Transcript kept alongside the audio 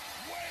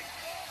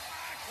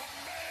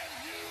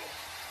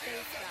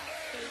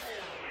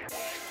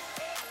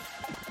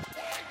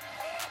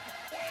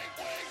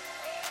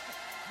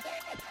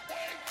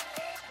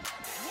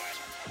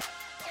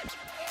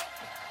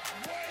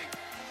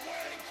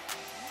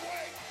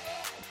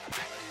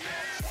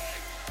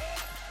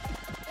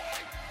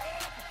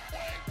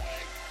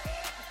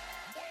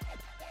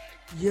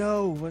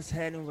Yo, what's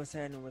happening? What's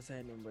happening? What's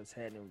happening? What's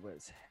happening?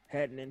 What's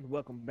happening?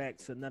 Welcome back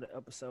to another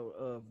episode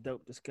of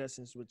Dope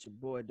Discussions with your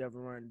boy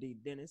Deveron D.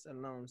 Dennis,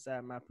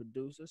 alongside my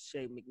producer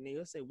Shay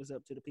McNeil. Say what's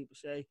up to the people,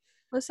 Shay.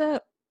 What's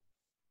up?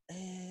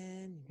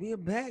 And we're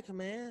back,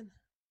 man.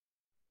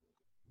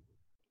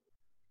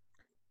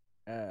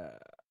 Uh,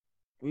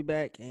 we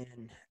back,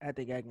 and I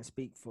think I can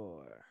speak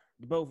for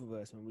the both of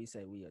us when we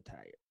say we are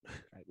tired.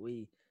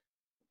 Like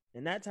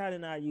and not tired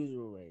in our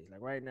usual ways.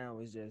 Like right now,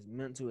 it's just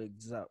mental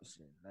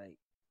exhaustion. Like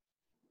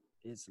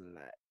it's a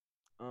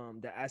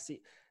lot. That I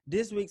see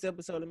this week's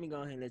episode. Let me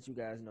go ahead and let you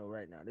guys know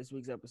right now. This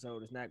week's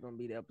episode is not going to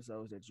be the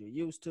episodes that you're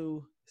used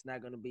to. It's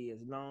not going to be as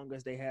long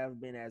as they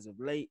have been as of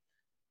late.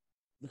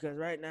 Because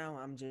right now,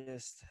 I'm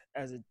just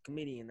as a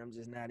comedian, I'm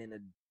just not in a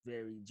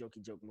very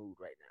jokey joke mood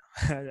right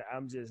now.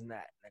 I'm just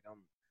not like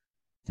I'm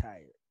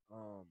tired.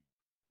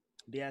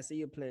 The I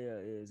see a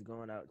player is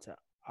going out to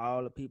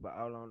all the people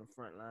out on the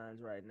front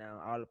lines right now.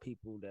 All the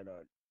people that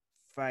are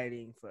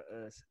fighting for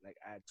us. Like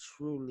I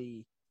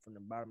truly, from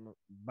the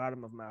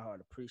bottom of my heart,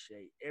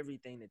 appreciate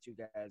everything that you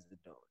guys are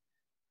doing.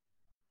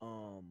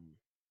 Um,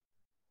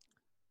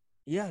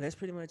 yeah, that's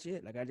pretty much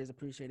it. Like I just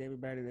appreciate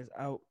everybody that's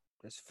out,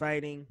 that's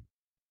fighting,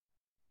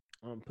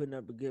 putting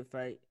up a good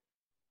fight.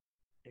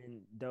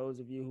 And those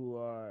of you who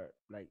are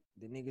like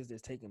the niggas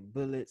that's taking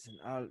bullets and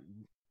all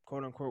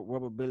quote unquote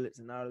rubber bullets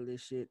and all of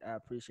this shit, I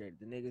appreciate it.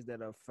 The niggas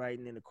that are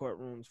fighting in the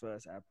courtrooms for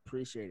us, I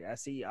appreciate it. I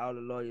see all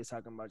the lawyers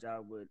talking about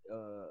y'all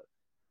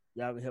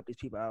can help these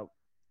people out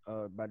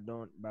by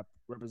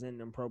representing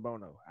them pro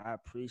bono. I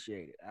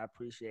appreciate it. I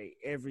appreciate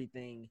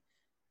everything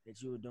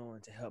that you are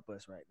doing to help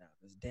us right now.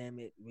 Because damn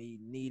it, we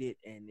need it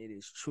and it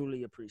is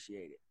truly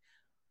appreciated.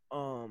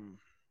 Um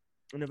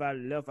and if I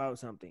left out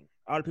something,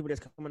 all the people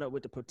that's coming up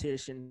with the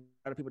petition,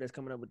 all the people that's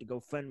coming up with the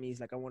GoFundMe's,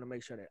 like I want to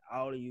make sure that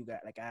all of you got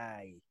like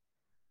I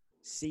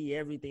see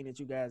everything that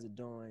you guys are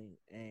doing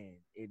and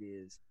it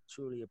is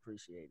truly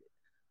appreciated.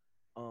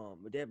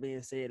 With that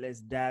being said,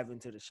 let's dive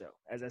into the show.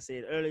 As I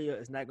said earlier,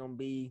 it's not gonna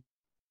be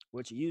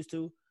what you used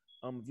to.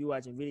 If you're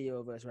watching video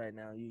of us right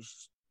now, you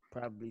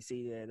probably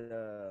see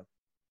that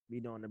we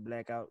doing the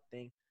blackout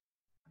thing.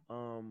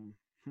 Um,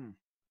 hmm.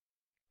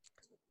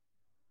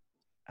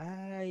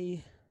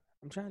 I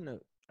I'm trying to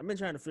I've been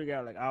trying to figure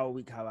out like all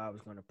week how I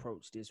was gonna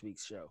approach this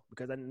week's show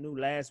because I knew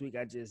last week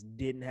I just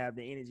didn't have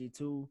the energy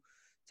to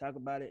talk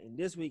about it, and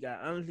this week I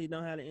honestly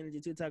don't have the energy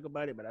to talk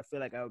about it. But I feel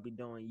like I would be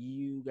doing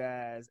you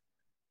guys,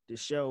 the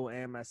show,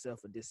 and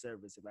myself a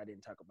disservice if I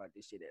didn't talk about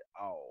this shit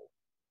at all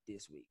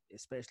this week,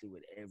 especially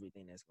with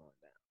everything that's going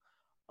down.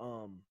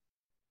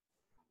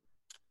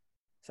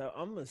 So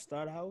I'm gonna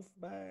start off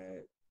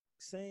by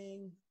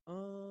saying,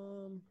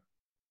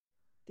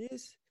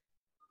 this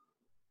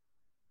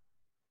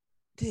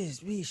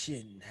this we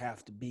shouldn't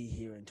have to be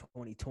here in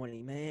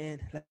 2020, man.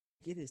 Like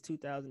it is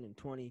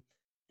 2020,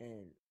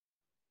 and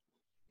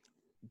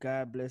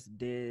God bless the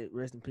dead.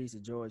 Rest in peace to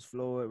George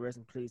Floyd. Rest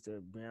in peace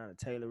to Breonna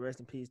Taylor.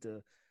 Rest in peace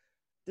to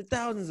the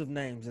thousands of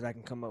names that I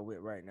can come up with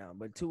right now.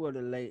 But two of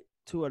the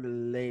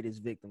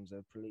latest victims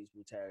of police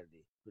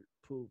brutality.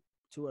 Two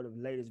of the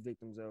latest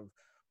victims of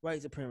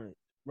white supremacy.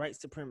 White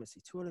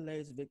supremacy. Two of the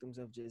latest victims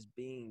of just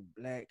being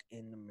black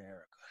in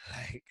America.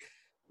 Like,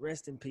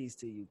 rest in peace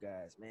to you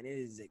guys, man.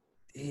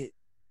 It.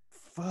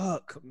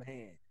 Fuck,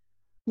 man.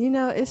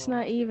 It's Um,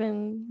 not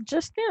even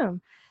just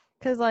them.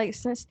 Because, like,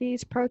 since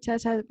these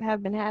protests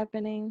have been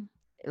happening,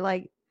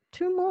 like,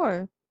 two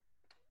more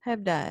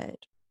have died.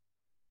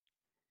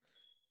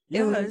 It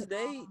yeah, was it's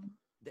they.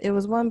 it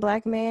was one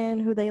black man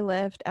who they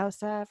left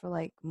outside for,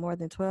 like, more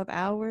than 12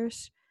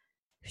 hours,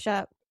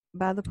 shot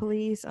by the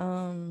police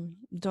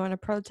during a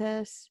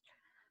protest.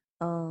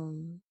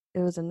 It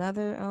was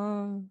another,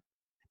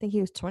 I think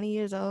he was 20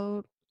 years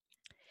old.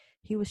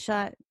 He was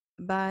shot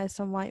by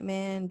some white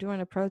man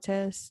during a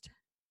protest.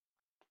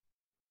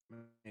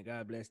 Man,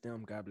 God bless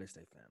them. God bless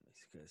their families,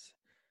 because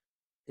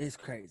it's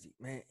crazy,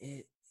 man.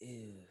 It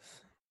is.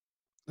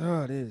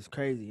 Oh, this is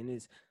crazy, and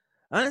it's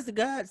honest to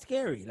God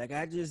scary. Like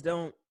I just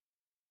don't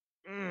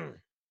mm,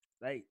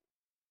 like.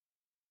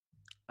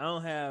 I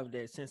don't have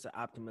that sense of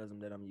optimism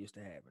that I'm used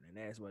to having, and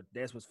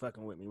that's what's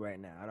fucking with me right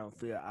now. I don't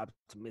feel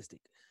optimistic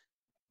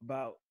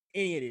about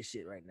any of this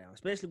shit right now,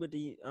 especially with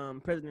the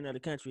president of the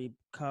country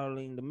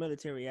calling the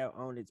military out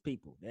on its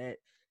people. That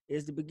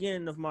is the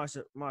beginning of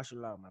martial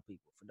law, my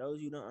people. For those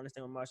of you who don't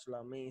understand what martial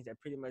law means, that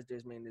pretty much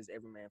just means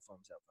every man for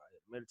himself out here.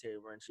 The military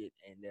run shit,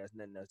 and there's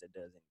nothing else that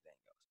does anything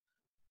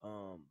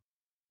else.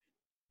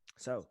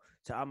 So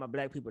to all my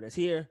black people that's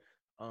here,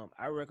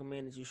 I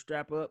recommend that you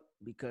strap up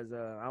because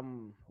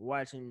I'm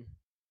watching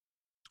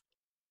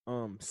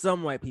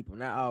some white people,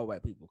 not all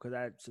white people, because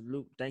I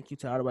salute, thank you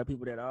to all the white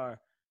people that are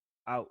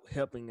out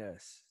helping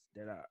us,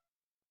 that are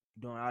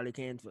doing all they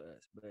can for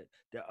us. But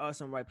there are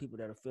some white people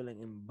that are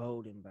feeling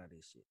emboldened by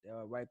this shit. There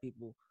are white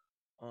people,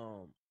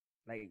 um,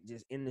 like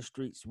just in the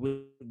streets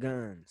with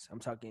guns. I'm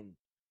talking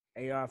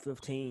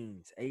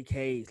AR-15s,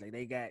 AKs. Like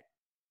they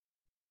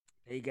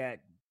got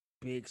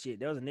big shit.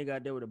 There was a nigga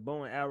out there with a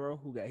bow and arrow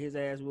who got his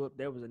ass whooped.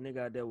 There was a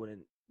nigga out there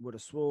with a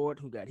sword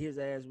who got his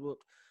ass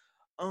whooped.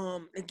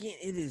 Again,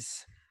 it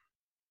is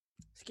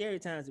scary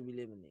times to be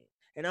living in.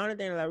 And the only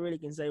thing that I really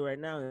can say right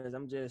now is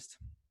I'm just,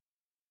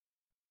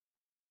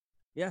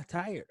 yeah,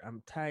 tired.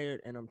 I'm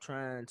tired and I'm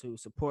trying to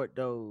support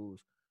those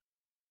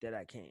that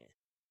I can.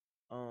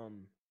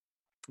 Um,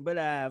 but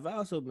I've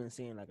also been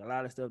seeing like a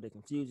lot of stuff that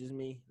confuses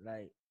me.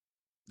 Like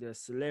the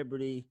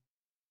celebrity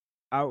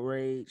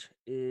outrage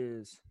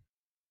is,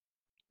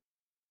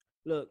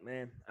 look,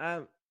 man,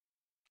 I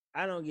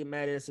don't get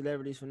mad at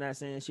celebrities for not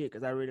saying shit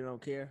because I really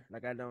don't care.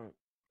 Like I don't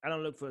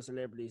look for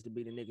celebrities to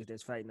be the niggas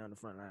that's fighting on the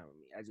front line with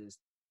me. I just,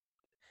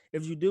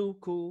 if you do,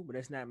 cool, but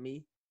that's not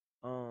me.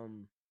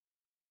 Um,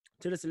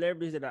 to the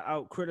celebrities that are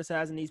out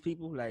criticizing these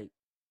people, like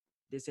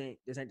this ain't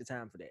the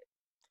time for that.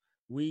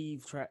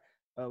 We've tried.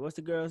 What's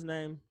the girl's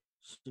name?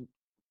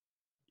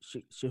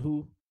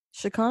 Shahu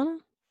Shakana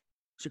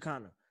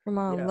Shakana. from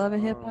Yeah. Love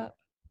and Hip Hop.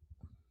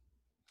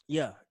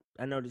 Yeah.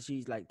 I know that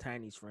she's like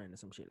Tiny's friend or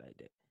some shit like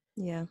that.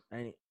 Yeah.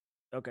 Ain't it?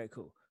 Okay,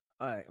 cool.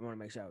 All right, I want to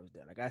make sure I was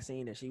there. Like I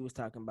seen that she was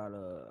talking about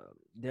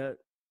that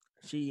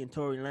she and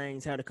Tory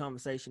Lanez had a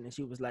conversation and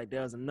she was like,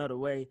 "There's another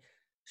way."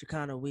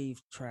 Shakana,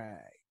 we've tried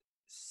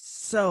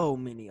so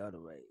many other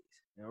ways,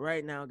 and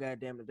right now,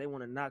 goddamn, if they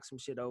want to knock some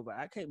shit over,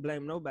 I can't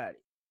blame nobody.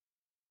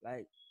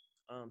 Like,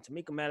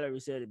 Tamika Mallory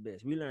said it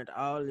best. We learned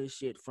all this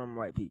shit from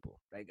white people.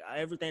 Like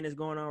everything that's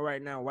going on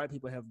right now, white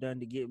people have done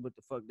to get what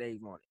the fuck they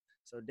wanted.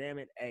 So damn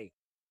it, hey,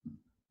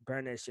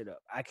 burn that shit up.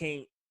 I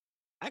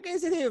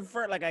can't sit here and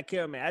front like I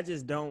care, man. I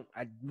just don't.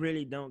 I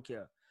really don't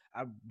care.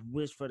 I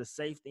wish for the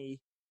safety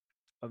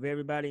of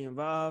everybody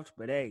involved,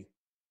 but hey,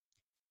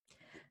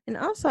 And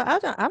also, I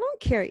don't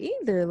care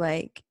either.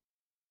 Like,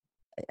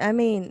 I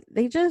mean,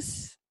 they're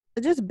just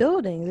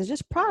buildings. It's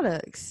just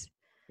products.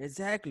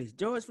 exactly.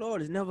 George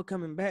Floyd is never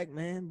coming back,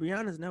 man.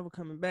 Brianna's never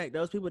coming back.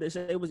 Those people that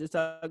say they was just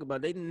talking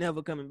about, they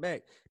never coming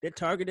back. That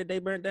Target that they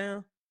burnt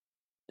down,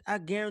 I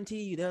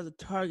guarantee you, there's a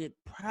Target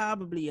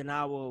probably an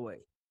hour away.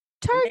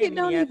 And they Target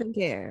don't Minneapolis. even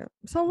care.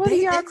 So what are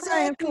They y'all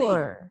crying exactly.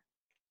 for?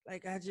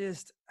 Like I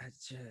just,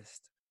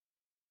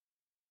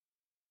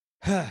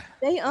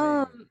 They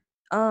man.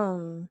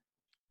 um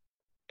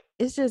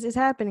it's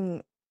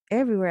happening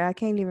everywhere. I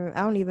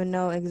don't even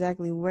know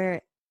exactly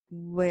where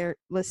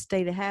what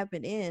state it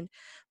happened in,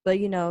 but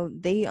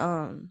they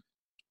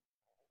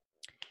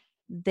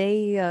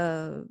they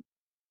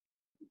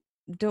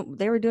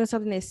were doing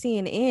something at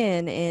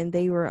CNN, and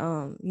they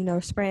were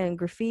spraying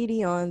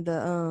graffiti on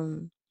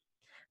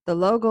the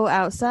logo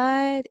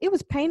outside. It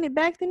was painted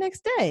back the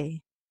next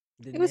day.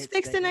 The It was next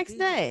fixed day, the like next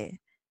day.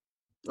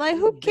 Like,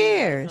 these are who billion-dollar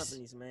cares?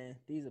 companies, man.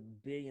 These are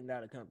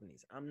billion-dollar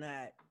companies.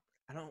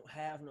 I don't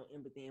have no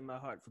empathy in my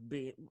heart for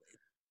big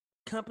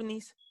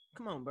companies.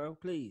 Come on, bro,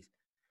 please.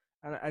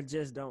 I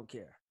just don't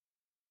care.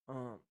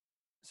 Um,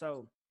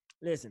 so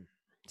listen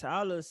to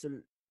all of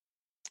to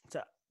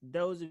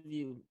those of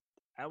you.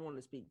 I want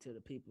to speak to the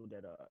people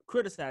that are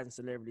criticizing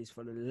celebrities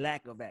for the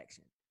lack of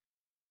action.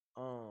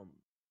 Um,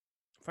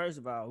 First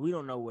of all, we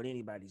don't know what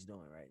anybody's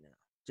doing right now.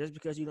 Just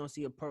because you don't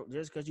see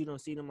just because you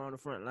don't see them on the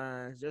front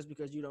lines, just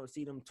because you don't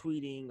see them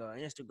tweeting or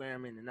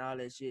Instagramming and all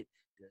that shit,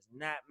 does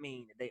not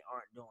mean that they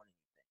aren't doing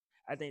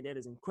anything. I think that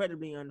is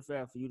incredibly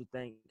unfair for you to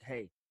think,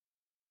 hey,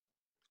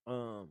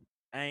 um,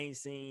 I ain't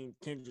seen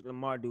Kendrick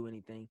Lamar do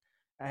anything.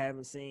 I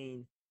haven't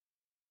seen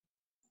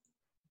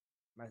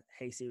my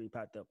Hey Siri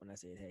popped up when I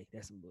said hey.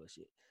 That's some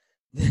bullshit.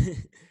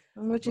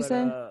 What you But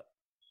say?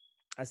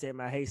 I said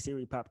my Hey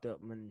Siri popped up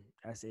when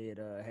I said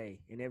hey,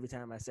 and every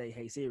time I say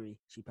Hey Siri,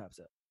 she pops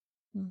up.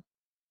 Mm.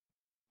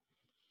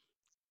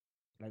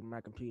 Like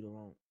my computer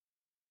won't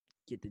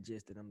get the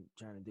gist that I'm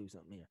trying to do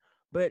something here.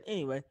 But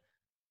anyway,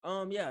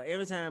 yeah,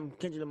 every time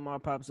Kendrick Lamar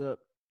pops up,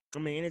 I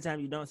mean, anytime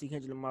you don't see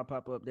Kendrick Lamar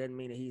pop up, doesn't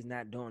mean that he's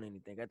not doing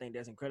anything. I think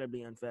that's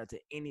incredibly unfair to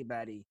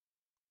anybody.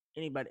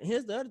 Anybody.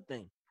 Here's the other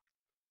thing.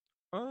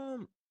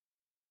 Um,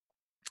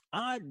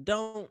 I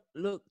don't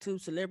look to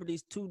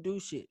celebrities to do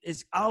shit.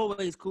 It's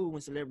always cool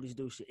when celebrities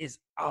do shit. It's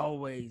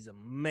always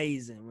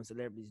amazing when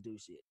celebrities do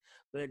shit.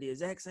 But at the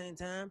exact same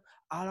time,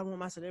 all I want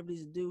my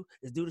celebrities to do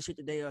is do the shit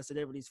that they are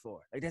celebrities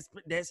for. Like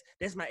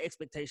that's my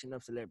expectation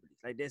of celebrities.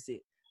 Like that's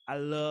it. I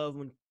love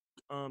when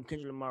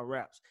Kendrick Lamar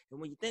raps. And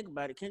when you think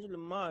about it, Kendrick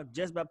Lamar,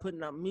 just by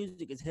putting out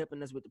music, is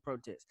helping us with the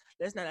protest.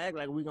 Let's not act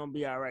like we're gonna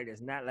be all right.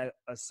 It's not like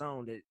a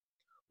song that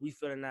we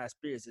feel in our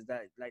spirits. Is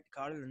that like to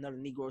call it another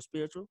Negro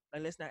spiritual?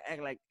 Like let's not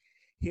act like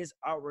his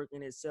artwork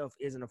in itself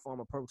isn't a form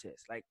of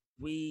protest. Like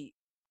we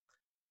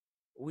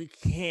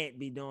can't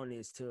be doing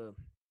this to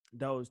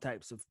those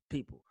types of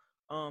people.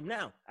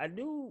 Now I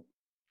do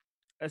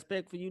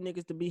expect for you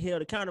niggas to be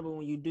held accountable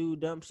when you do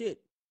dumb shit.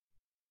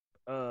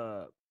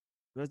 Uh,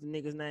 what's the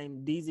nigga's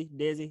name?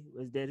 Desi?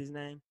 Was that his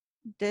name?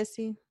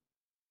 Desi.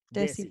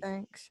 Desi Desi.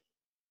 Banks.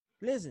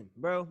 Listen,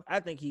 bro,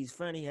 I think he's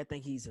funny. I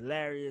think he's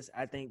hilarious.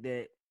 I think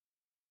that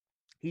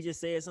he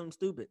just said something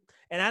stupid.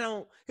 And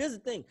here's the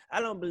thing.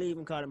 I don't believe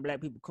in calling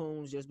black people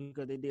coons just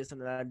because they did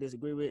something that I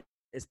disagree with,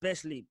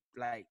 especially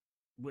like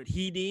what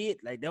he did.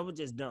 Like that was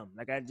just dumb.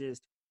 Like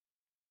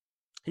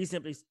he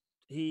simply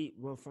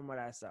Well, from what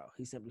I saw,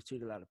 he simply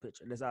tweeted out a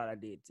picture. That's all I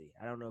did see.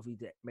 I don't know if he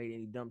made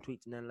any dumb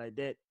tweets or nothing like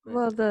that. But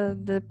Well,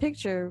 the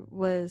picture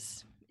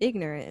was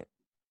ignorant.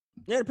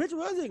 yeah, the picture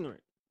was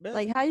ignorant. But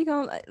Like, how you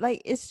gonna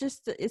like? It's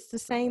the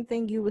same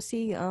thing you would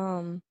see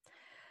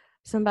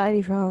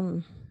somebody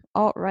from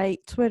alt right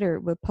Twitter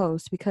would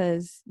post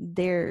because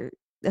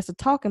that's a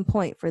talking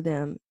point for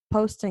them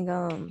posting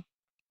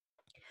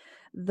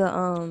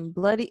the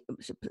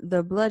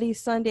bloody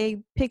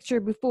Sunday picture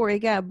before it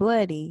got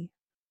bloody.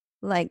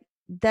 Like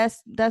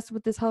that's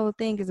what this whole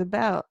thing is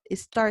about. It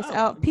starts oh,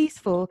 out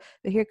peaceful,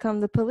 but here come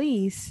the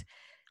police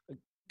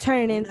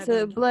turning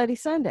into Bloody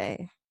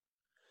Sunday.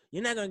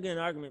 You're not gonna get an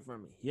argument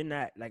from me. You're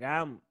not. Like,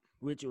 I'm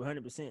with you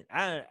 100%.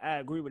 I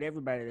agree with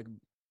everybody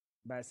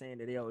by saying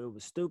that it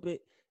was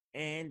stupid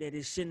and that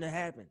it shouldn't have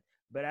happened.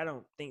 But I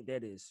don't think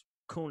that is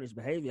coonish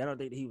behavior. I don't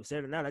think that he was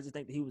selling out. I just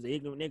think that he was an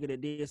ignorant nigga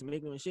that did some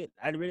ignorant shit.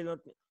 I really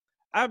don't.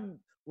 I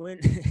when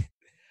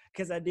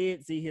because I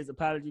did see his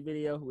apology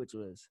video, which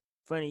was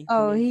funny.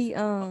 Oh, to me.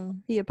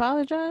 he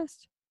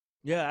apologized.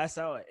 Yeah, I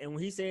saw it. And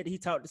when he said he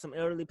talked to some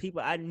elderly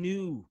people, I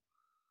knew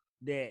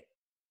that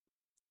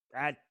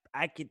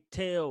I could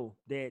tell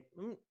that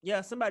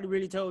somebody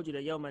really told you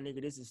that, yo, my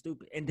nigga, this is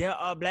stupid. And there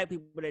are black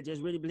people that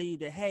just really believe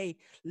that, hey,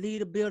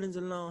 leave the buildings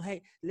alone.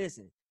 Hey,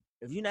 listen,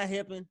 if you're not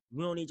helping,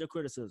 we don't need your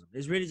criticism.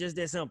 It's really just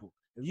that simple.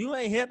 If you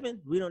ain't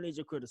helping, we don't need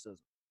your criticism.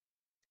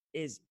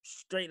 It's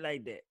straight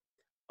like that.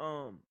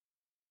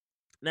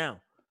 Now,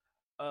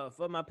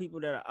 for my people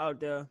that are out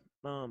there,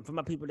 for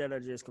my people that are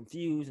just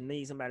confused and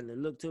need somebody to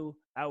look to,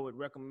 I would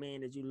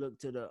recommend that you look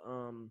to the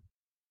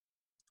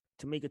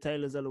Tamika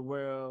Taylors of the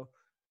world.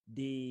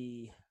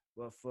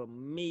 For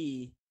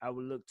me, I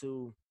would look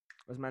to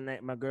what's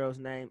my girl's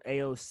name,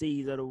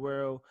 AOCs of the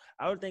world.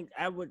 I would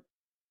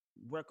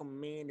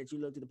recommend that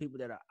you look to the people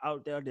that are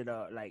out there that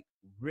are like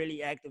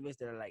really activists,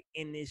 that are like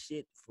in this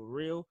shit for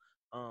real.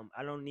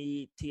 I don't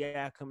need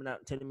T.I. coming out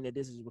and telling me that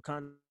this is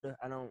Wakanda.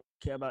 I don't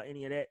care about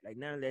any of that. Like,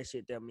 none of that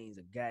shit that means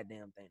a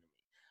goddamn thing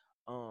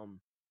to me.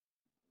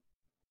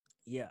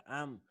 Yeah,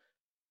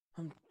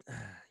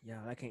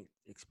 y'all, I can't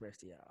express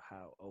to y'all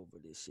how over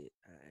this shit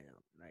I am.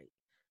 Like,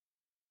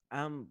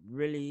 I'm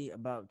really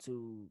about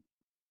to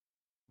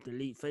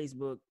delete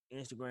Facebook,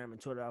 Instagram, and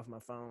Twitter off my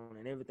phone,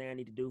 and everything I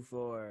need to do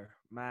for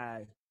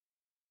my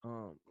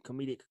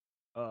comedic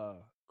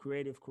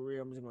creative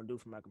career, I'm just gonna do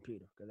from my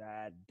computer, because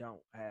I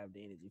don't have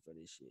the energy for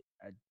this shit.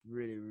 I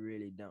really,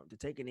 really don't. To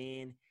take it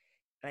in,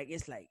 like,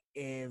 it's like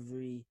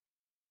every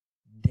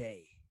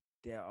day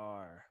there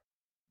are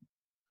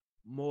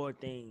more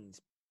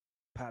things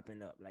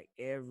popping up, like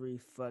every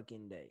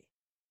fucking day.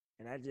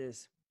 And I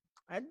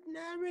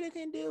really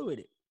can't deal with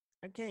it.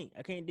 I can't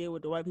deal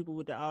with the white people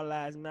with the all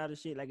lives matter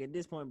shit. Like, at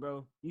this point,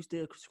 bro, you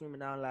still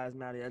screaming all lives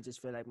matter. I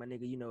just feel like, my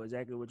nigga, you know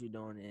exactly what you're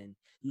doing, and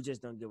you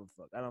just don't give a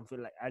fuck. I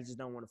just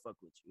don't want to fuck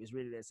with you. It's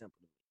really that simple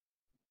to me.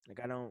 Like,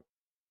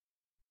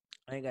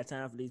 I ain't got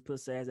time for these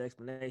pussy ass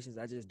explanations.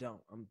 I just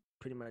don't. I'm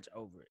pretty much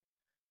over it.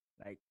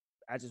 Like,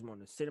 I just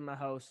want to sit in my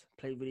house,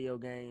 play video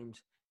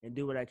games, and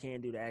do what I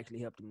can do to actually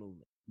help the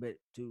movement. But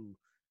to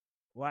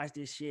watch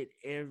this shit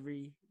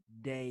every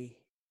day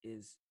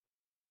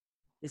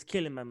it's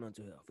killing my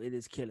mental health. It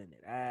is killing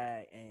it.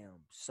 I am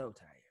so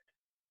tired.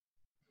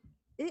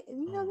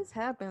 This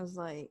happens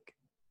like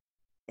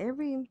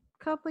every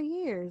couple of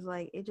years.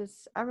 Like,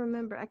 I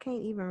remember, I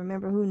can't even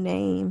remember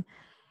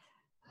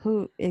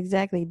who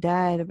exactly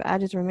died, but I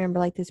just remember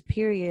like this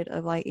period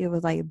of like, it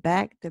was like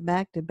back to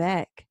back to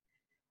back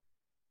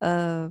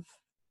of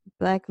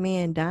black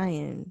men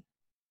dying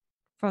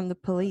from the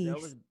police.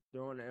 That was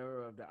during the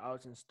era of the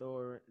Alton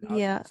Sterling.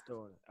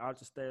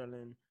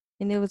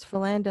 And it was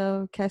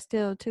Philando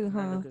Castile too,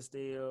 Philando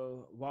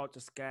Castile,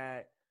 Walter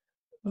Scott.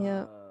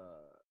 Yeah.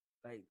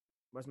 Like,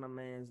 what's my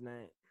man's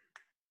name?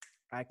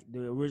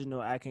 The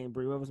original I Can't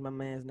Breathe. What was my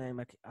man's name?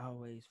 I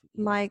always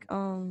forget. Mike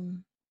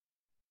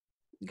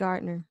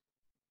Gardner.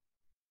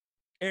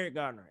 Eric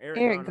Gardner.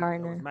 Eric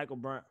Gardner. That was Michael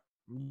Brown.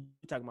 You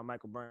talking about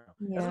Michael Brown?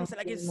 Yeah, that's what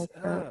I'm saying. Like, it's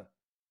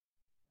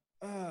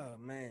oh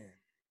man.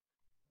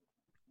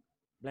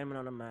 Blame it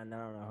on the mind,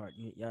 not on the heart.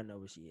 Y'all know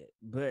where she at.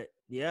 But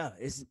yeah,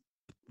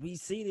 we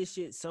see this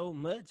shit so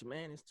much,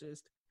 man. It's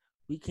just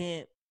we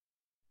can't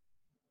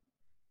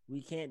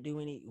do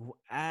any.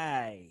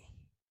 I'm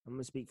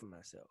gonna speak for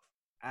myself.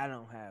 I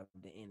don't have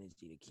the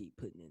energy to keep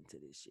putting into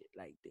this shit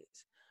like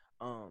this.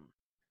 I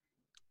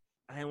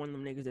ain't one of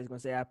them niggas that's gonna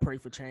say I pray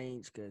for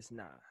change, cause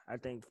nah, I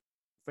think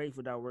faith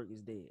without work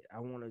is dead. I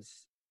want to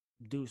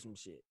do some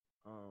shit.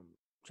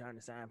 Trying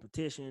to sign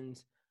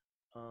petitions.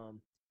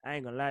 I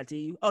ain't gonna lie to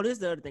you. Oh, this is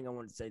the other thing I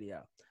wanted to say to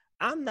y'all.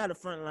 I'm not a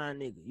frontline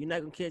nigga. You're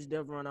not gonna catch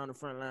Devil Run on the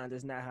front line.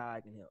 That's not how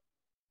I can help.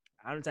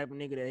 I'm the type of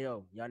nigga that,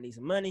 yo, y'all need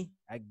some money?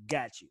 I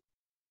got you.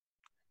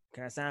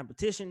 Can I sign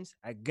petitions?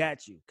 I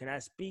got you. Can I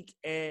speak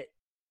to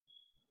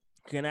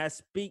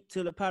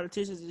the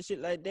politicians and shit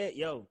like that?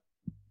 Yo,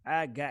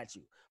 I got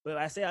you. But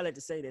I say all that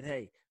to say that,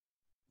 hey,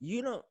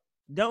 you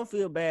don't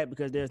feel bad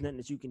because there's nothing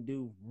that you can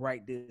do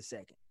right this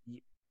second.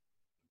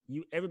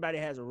 everybody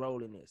has a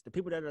role in this. The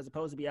people that are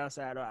supposed to be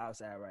outside are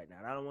outside right now.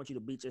 And I don't want you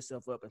to beat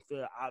yourself up and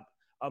feel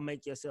or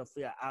make yourself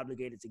feel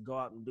obligated to go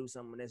out and do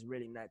something that's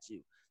really not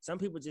you. Some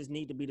people just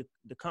need to be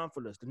the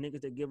comforters, the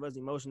niggas that give us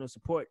emotional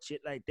support,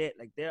 shit like that.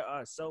 Like there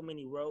are so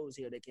many roles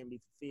here that can be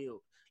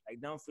fulfilled.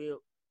 Like don't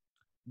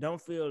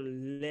feel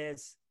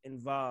less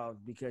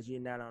involved because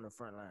you're not on the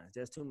front lines.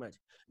 That's too much.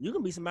 You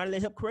can be somebody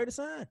that helped create a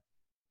sign.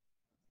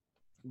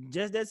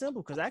 Just that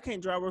simple. Because I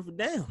can't draw worth a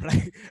damn.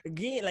 Like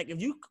again, like if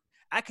you,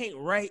 I can't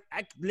write.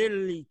 I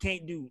literally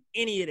can't do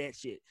any of that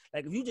shit.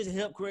 Like if you just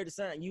help create a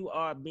sign, you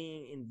are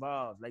being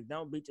involved. Like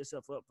don't beat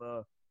yourself up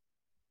for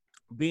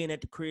being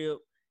at the crib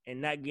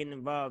and not getting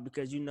involved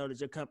because you know that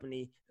your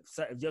company,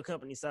 if your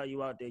company saw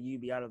you out there,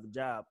 you'd be out of a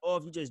job. Or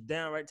if you just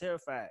downright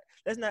terrified.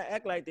 Let's not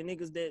act like the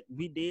niggas that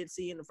we did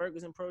see in the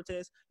Ferguson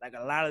protest, like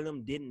a lot of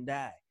them didn't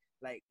die.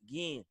 Like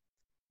again,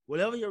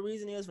 whatever your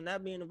reason is for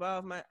not being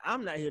involved, man,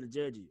 I'm not here to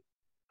judge you.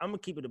 I'm gonna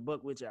keep it a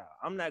buck with y'all.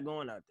 I'm not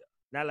going out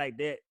there. Not like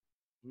that.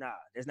 Nah,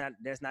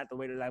 that's not the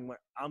way that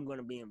I'm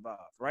gonna be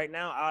involved. Right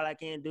now, all I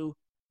can do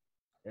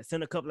is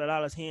send a couple of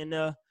dollars here and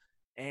there,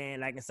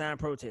 and I can sign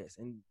protests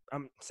and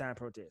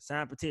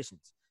sign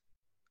petitions.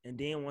 And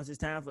then once it's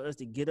time for us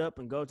to get up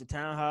and go to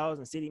town halls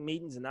and city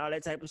meetings and all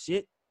that type of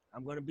shit,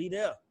 I'm gonna be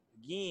there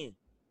again.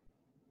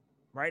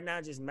 Right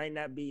now, just might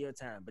not be your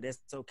time, but that's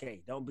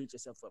okay. Don't beat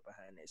yourself up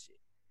behind that shit.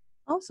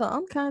 Also,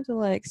 I'm kind of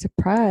like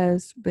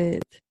surprised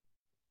with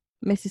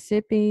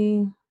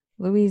Mississippi,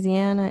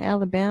 Louisiana,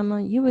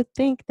 Alabama. You would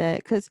think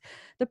that because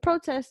the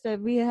protests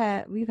that we've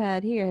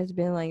had here has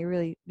been like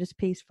really just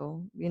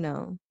peaceful. You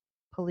know,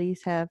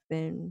 police have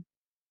been,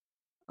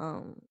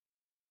 um,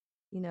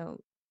 you know,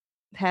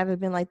 haven't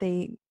been like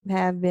they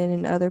have been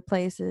in other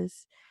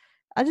places.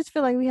 I just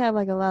feel like we have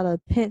like a lot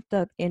of pent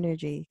up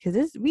energy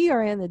because we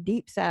are in the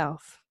deep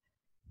south.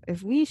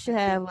 If we should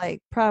have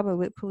like problem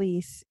with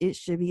police, it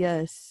should be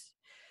us.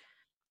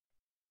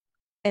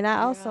 And I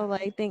Yeah. also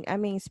like think, I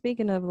mean,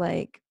 speaking of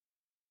like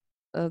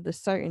of the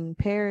certain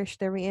parish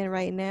that we're in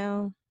right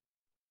now,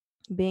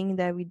 being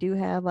that we do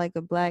have like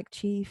a black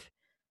chief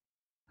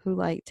who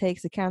like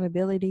takes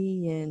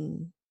accountability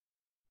and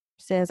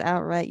says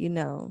outright,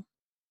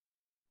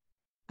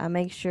 I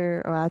make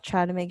sure, or I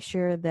try to make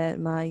sure that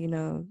my,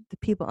 the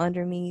people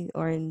under me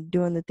are in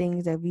doing the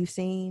things that we've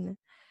seen.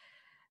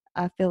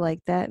 I feel like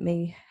that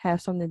may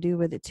have something to do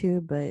with it too,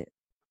 but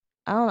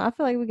I don't. I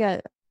feel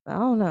like I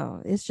don't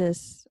know. It's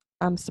just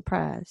I'm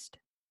surprised.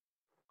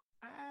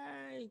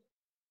 I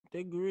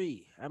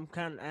agree. I am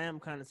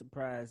kind of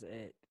surprised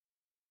at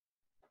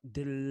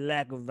the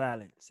lack of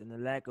violence and the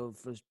lack of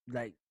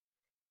like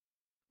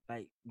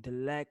the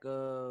lack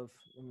of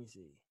let me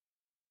see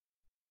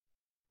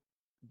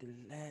the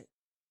lack.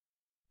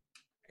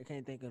 I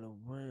can't think of the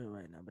word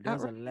right now, but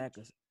there's a lack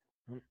of.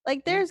 Hmm, Like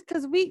hmm? there's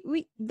because we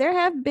there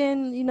have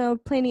been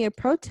plenty of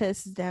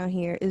protests down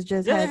here. It's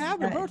just Yeah, there has have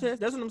been not, protests.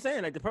 That's what I'm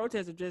saying. Like the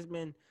protests have just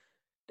been,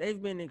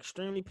 they've been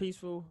extremely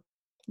peaceful,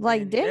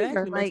 like and that Denver.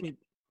 actually makes Like me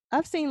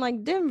I've seen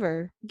like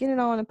Denver getting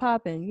on and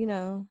popping,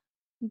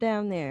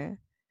 down there.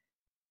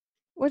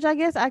 Which I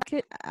guess I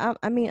could.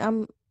 I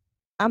mean,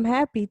 I'm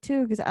happy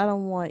too because I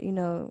don't want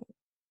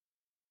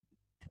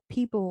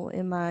people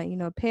in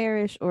my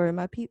parish or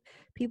my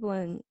people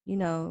in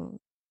in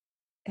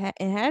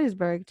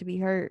Hattiesburg to be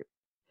hurt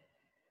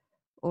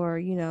or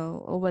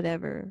or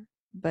whatever.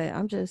 But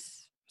I'm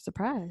just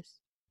surprised.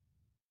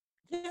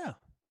 yeah.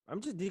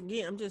 I'm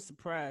just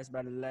surprised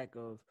by the lack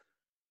of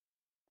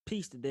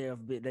peace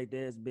that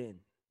there's been.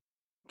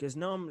 Because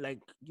no, I'm like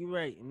you're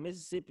right in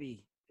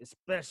Mississippi,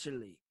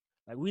 especially.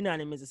 Like we not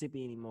in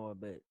Mississippi anymore,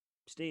 but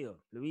still,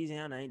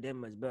 Louisiana ain't that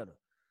much better.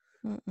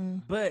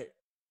 Mm-mm. But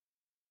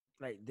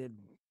like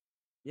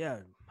yeah,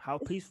 how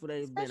peaceful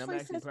they've been. I'm Especially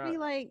actually since proud. we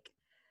like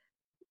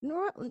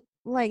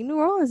New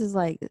Orleans is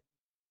like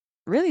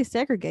really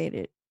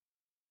segregated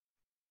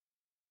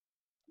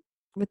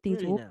with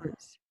these Really now.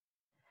 wards.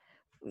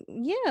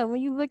 Yeah,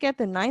 when you look at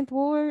the Ninth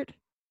Ward,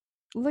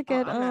 look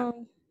at I'm not.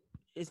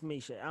 It's me,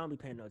 shit. I don't be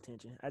paying no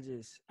attention. I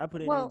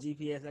put it in the well,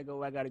 GPS. I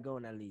go, I gotta go,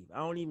 and I leave. I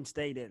don't even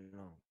stay that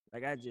long.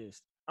 Like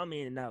I'm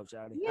in and out,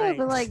 Charlie. I yeah, but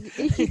ain't. like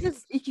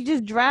if you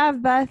just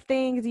drive by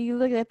things and you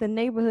look at the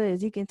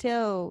neighborhoods, you can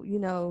tell,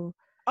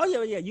 Oh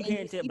yeah, yeah. You and you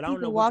can't tell, see but I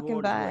don't know people which walking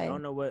ward is what. by.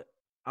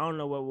 I don't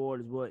know what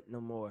ward is what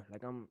no more.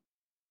 Like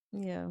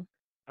Yeah.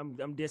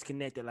 I'm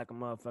disconnected like a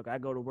motherfucker. I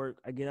go to work.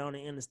 I get on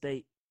the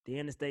interstate. The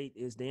interstate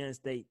is the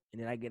interstate,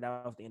 and then I get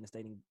off the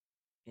interstate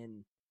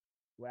in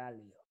where I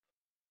live.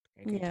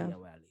 I can't tell Yeah. you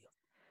where I live,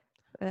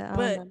 I don't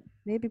but know.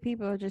 Maybe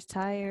people are just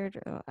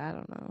tired. Or I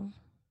don't know.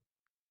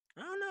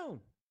 I don't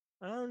know.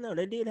 I don't know.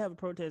 They did have a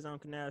protest on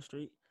Canal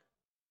Street.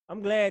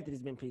 I'm glad that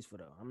it's been peaceful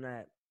though. I'm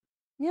not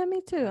Yeah,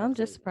 me too. I'm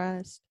just completely.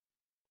 surprised.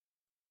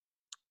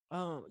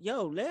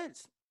 Yo,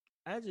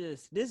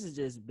 this has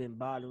just been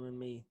bothering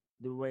me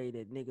the way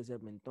that niggas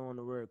have been throwing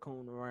the word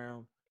coon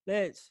around.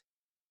 Let's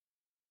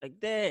like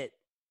that.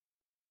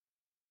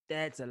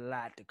 That's a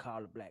lot to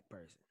call a black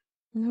person.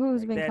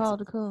 Who's Like been that's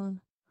called a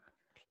coon?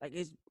 like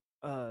it's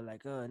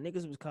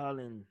niggas was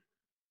calling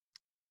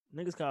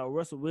Niggas called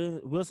Russell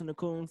Wilson a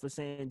coon for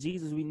saying,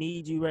 Jesus, we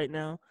need you right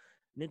now.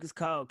 Niggas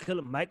called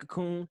Killer Mike a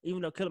coon,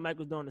 even though Killer Mike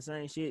was doing the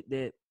same shit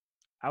that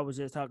I was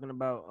just talking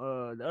about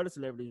the other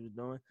celebrities was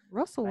doing.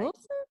 Russell Like,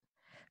 Wilson?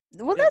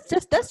 Well, yeah,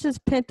 that's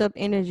just pent up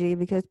energy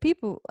because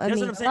people. I that's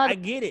what mean, I'm a saying. lot I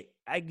of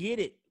get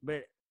it,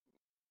 but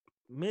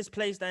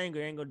misplaced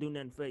anger ain't gonna do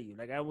nothing for you.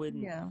 Like I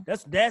wouldn't. yeah.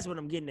 That's what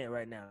I'm getting at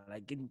right now.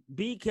 Like,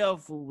 be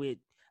careful with.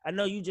 I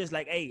know you just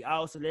like, hey,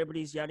 all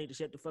celebrities, y'all need to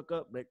shut the fuck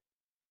up. But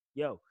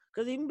yo,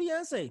 cause even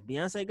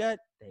Beyonce got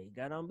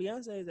on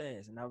Beyonce's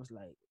ass, and I was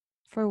like,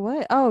 For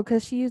what? Oh,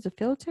 because she used a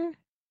filter.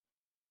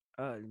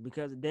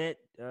 because of that,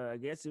 I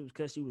guess it was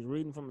because she was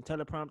reading from a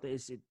teleprompter.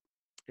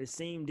 It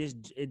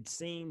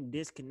seemed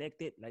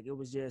disconnected. Like it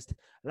was just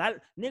a lot.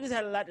 Niggas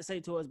had a lot to say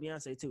towards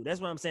Beyonce too. That's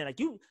what I'm saying. Like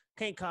you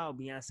can't call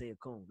Beyonce a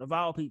coon of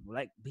all people.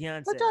 Like What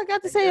Beyonce. y'all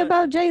got to Like say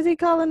about Jay-Z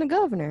calling the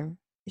governor?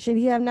 Should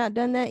he have not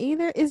done that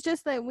either? It's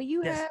just that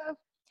that's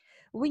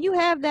when you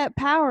have that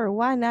power,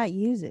 why not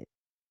use it?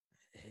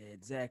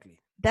 exactly.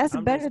 That's I'm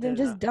just better than telling.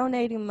 just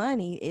donating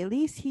money. At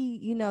least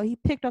he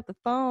picked up the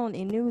phone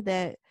and knew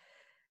that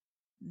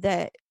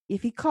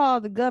if he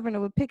called, the governor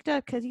would pick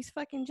up because he's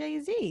fucking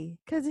Jay-Z.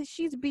 Because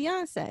she's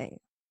Beyonce.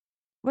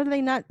 What do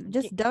they not You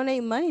just can't.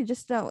 donate money?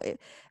 Just don't.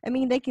 I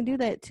mean, they can do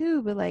that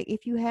too, but like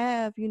if you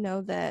have,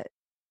 that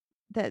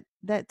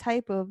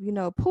type of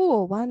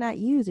pool, why not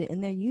use it?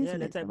 And they're Yeah, using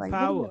that it. So type of like, what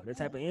are power, you that upset?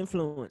 type of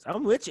influence.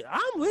 I'm with you.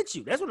 I'm with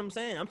you. That's what I'm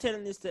saying. I'm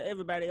telling this to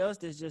everybody else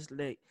that's just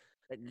like,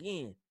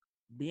 again,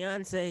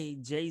 Beyonce,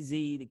 Jay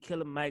Z, the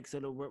Killer Mikes, or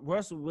the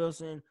Russell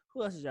Wilson.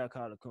 Who else did y'all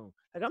call a coon?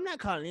 Like, I'm not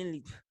calling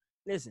any.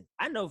 Listen,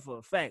 I know for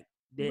a fact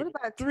What that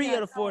about three Ti of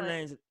the four calling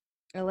names.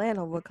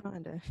 Atlanta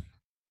Wakanda?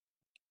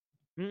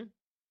 Hmm?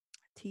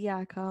 Ti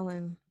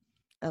calling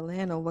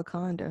Atlanta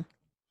Wakanda.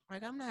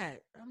 Like, I'm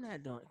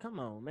not doing. Come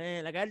on,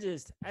 man. Like, I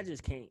just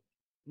can't.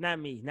 Not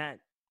me.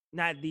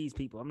 Not these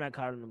people. I'm not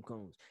calling them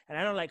coons, and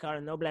I don't like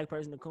calling no black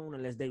person a coon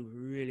unless they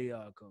really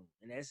are a coon,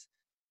 and that's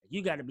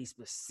you got to be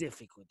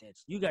specific with that.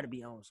 You got to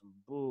be on some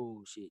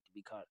bullshit to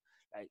be called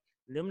like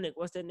them.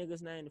 What's that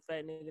nigga's name? The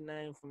fat nigga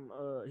name from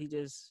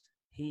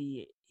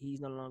he's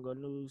no longer a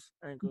news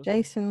anchor.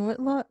 Jason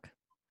Whitlock.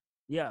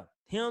 Yeah,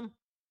 him.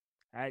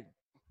 I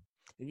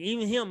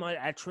even him.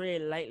 I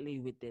tread lightly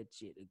with that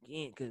shit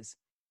again because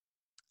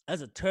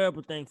that's a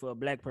terrible thing for a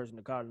black person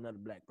to call another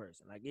black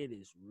person. Like it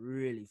is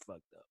really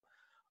fucked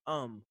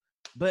up.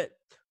 But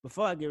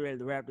before I get ready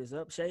to wrap this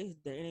up, Shay, is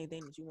there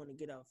anything that you want to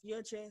get off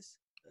your chest?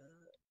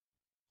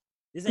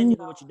 This ain't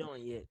nigga what you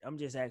doing yet. I'm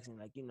just asking,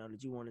 like,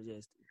 that you want to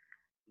just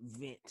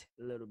vent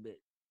a little bit.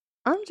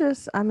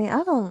 I mean,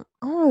 I don't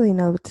really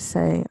know what to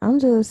say. I'm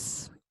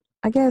just,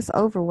 I guess,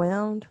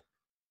 overwhelmed,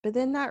 but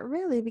then not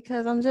really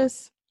because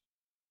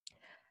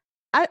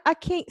I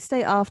can't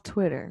stay off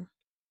Twitter.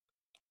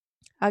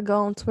 I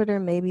go on Twitter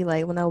maybe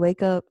like when I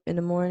wake up in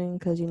the morning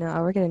because,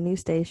 I work at a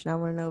news station. I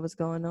want to know what's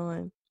going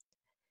on.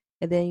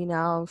 And then,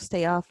 I'll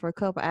stay off for a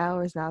couple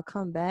hours and I'll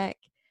come back.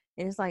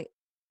 And it's like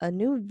a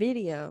new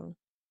video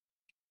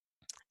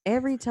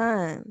every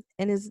time.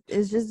 And it's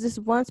just this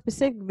one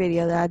specific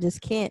video that I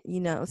just can't,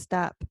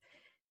 stop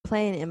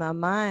playing in my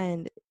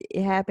mind.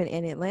 It happened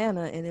in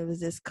Atlanta and it was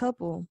this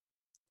couple,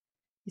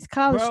 these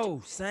college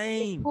students Bro,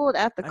 getting same. pulled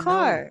out the I know.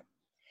 car.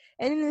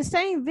 And in the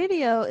same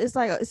video, it's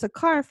like it's a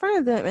car in front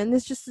of them, and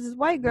it's just this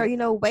white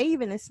girl,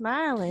 waving and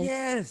smiling.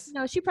 Yes.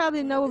 She probably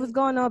didn't know what was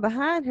going on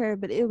behind her,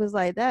 but it was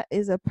like that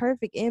is a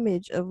perfect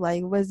image of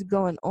like what's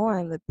going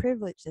on, the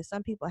privilege that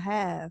some people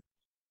have.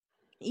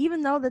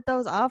 Even though that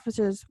those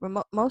officers,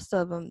 most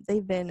of them,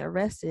 they've been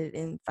arrested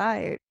and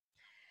fired.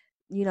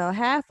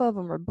 Half of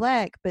them are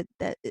black, but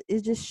that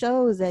it just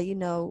shows that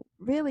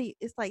really,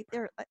 it's like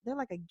they're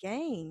like a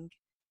gang.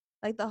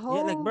 Like the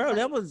Yeah, like, whole bro,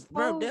 like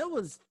whole that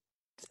was,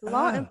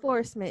 law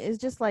enforcement is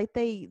just like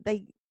they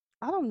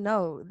I don't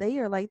know, they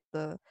are like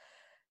the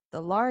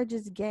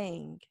largest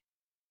gang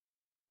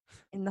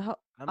in the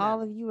I'm not,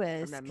 all of I'm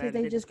US not because mad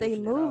at that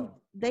description at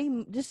all.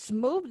 just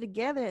move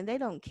together and they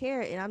don't care.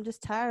 And I'm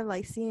just tired of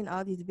like seeing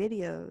all these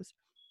videos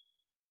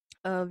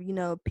of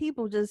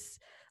people just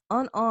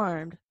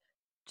unarmed,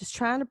 just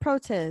trying to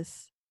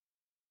protest,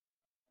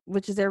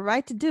 which is their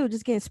right to do,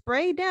 just getting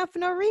sprayed down for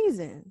no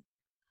reason.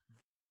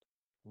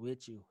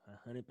 With you,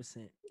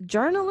 100%,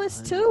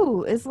 Journalists 100%.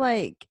 too. It's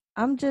like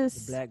I'm The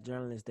just black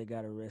journalist that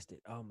got arrested.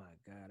 Oh my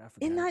god, I and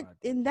forgot not about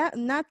that. and that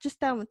not just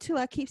that one too.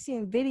 I keep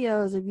seeing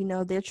videos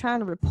of they're trying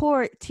to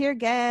report tear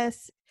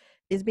gas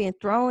is being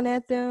thrown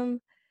at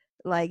them,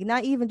 like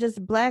not even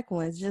just black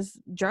ones, just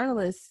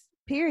journalists.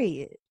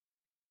 Period.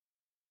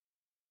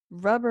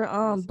 Rubber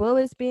Listen,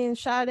 bullets being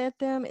shot at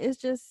them.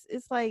 It's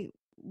like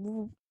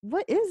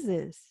what is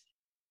this?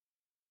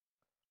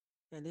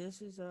 and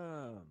this is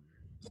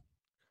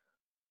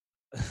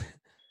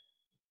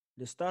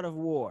the start of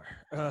war.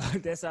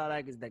 That's all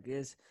I can like.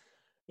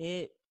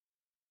 It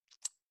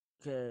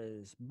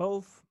because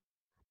both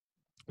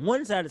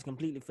one side is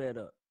completely fed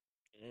up,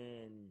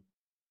 and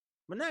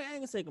but not I ain't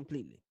gonna say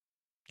completely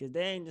because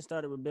they ain't just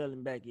started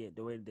rebelling back yet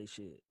the way that they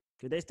should.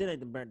 Because they still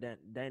ain't burnt down.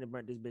 They ain't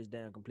burnt this bitch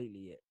down completely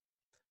yet.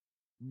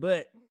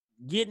 But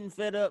Getting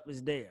fed up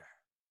is there.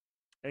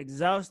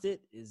 Exhausted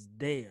is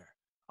there.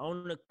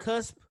 On the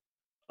cusp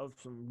of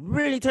some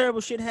really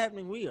terrible shit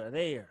happening, we are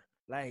there.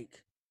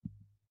 Like,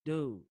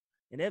 dude,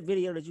 in that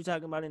video that you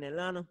talking about in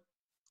Atlanta,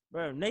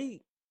 bro,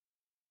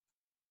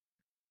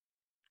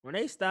 when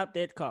they stopped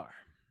that car,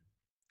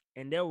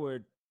 and there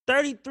were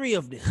 33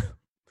 of them,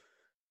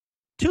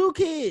 2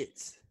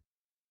 kids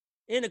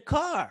in a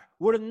car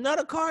with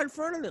another car in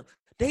front of them.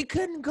 They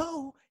couldn't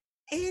go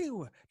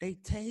anywhere. They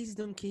tased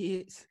them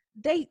kids.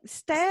 They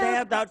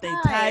Stabbed out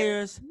their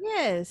tires.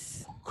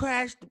 Yes.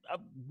 Crashed,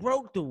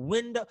 broke the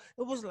window.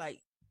 It was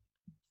like,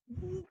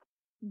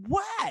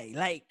 why?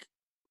 Like,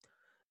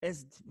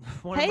 it's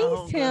one of my Tased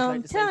homegirls him,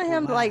 like to say, telling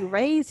him to like why?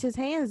 raise his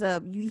hands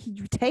up. You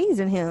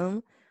tasing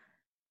him.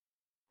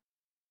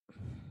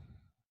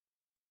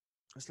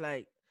 It's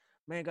like,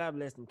 man, God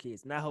bless them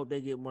kids. And I hope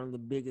they get one of the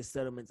biggest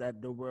settlements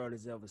that the world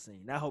has ever seen.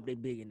 And I hope they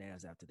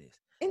billionaires after this.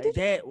 And Like,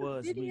 that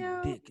was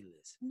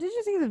ridiculous. Did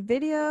you see the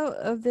video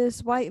of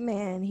this white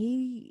man?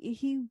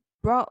 He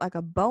brought like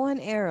a bow and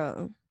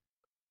arrow.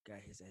 Got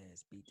his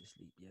ass beat to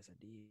sleep. Yes, I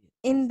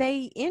did. And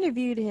they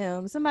interviewed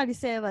him. Somebody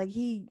said like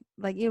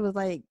it was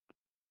like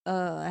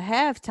a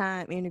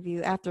halftime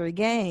interview after a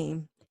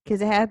game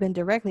because it happened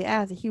directly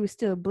after. He was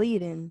still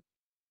bleeding.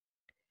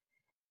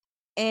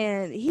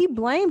 And he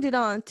blamed it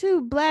on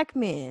 2 black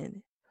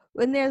men.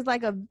 When there's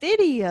like a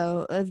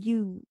video of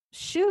you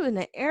shooting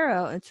an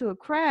arrow into a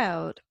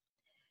crowd,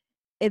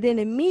 and then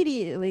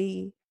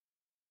immediately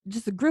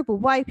just a group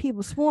of white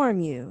people swarm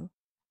you.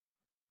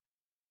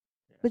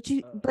 But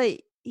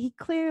he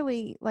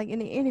clearly, like in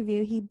the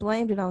interview, he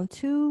blamed it on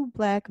 2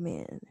 black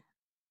men.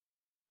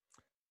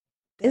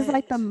 It's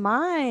like the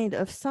mind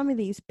of some of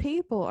these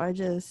people are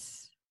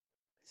just...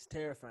 It's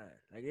terrifying.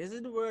 Like, this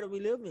is the world that we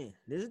live in.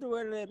 This is the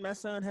world that my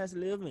son has to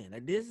live in.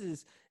 Like,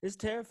 it's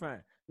terrifying.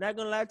 Not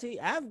gonna lie to you,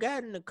 I've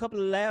gotten a couple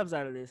of laughs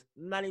out of this.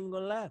 I'm not even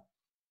gonna lie.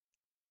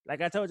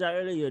 Like I told y'all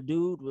earlier, a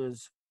dude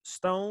was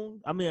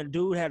stoned. I mean, a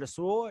dude had a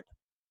sword.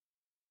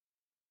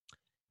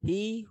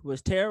 He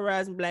was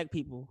terrorizing black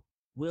people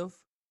with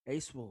a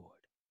sword.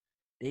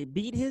 They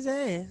beat his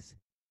ass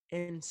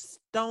and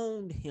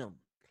stoned him.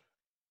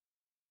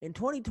 In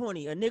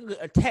 2020, a nigga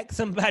attacked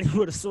somebody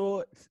with a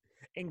sword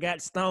and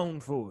got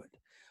stoned for it.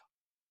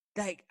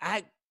 Like,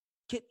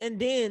 and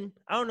then,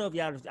 I don't know if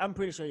y'all, I'm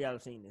pretty sure y'all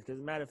have seen this, because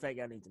as a matter of fact,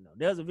 y'all need to know.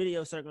 There's a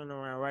video circling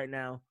around right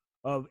now,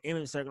 of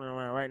image circling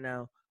around right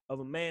now,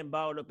 of a man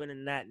balled up in a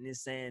knot and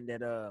it's saying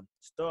that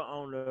store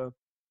owner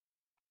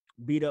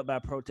beat up by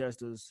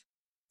protesters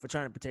for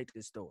trying to protect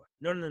his store.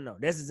 No.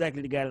 That's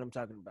exactly the guy that I'm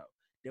talking about.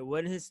 That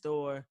wasn't his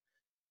store.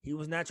 He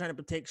was not trying to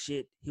protect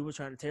shit. He was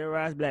trying to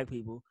terrorize black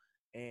people.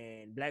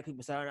 And black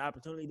people saw an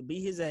opportunity to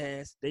beat his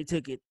ass. They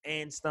took it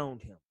and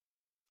stoned him.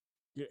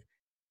 Yeah.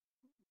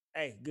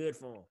 Hey, good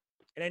for him.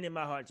 It ain't in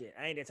my heart yet.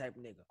 I ain't that type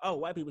of nigga. Oh,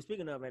 white people,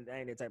 speaking of, I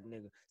ain't that type of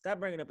nigga. Stop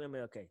bringing up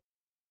MLK.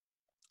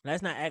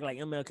 Let's not act like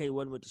MLK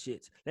wasn't with the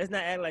shits. Let's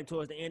not act like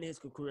towards the end of his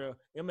career,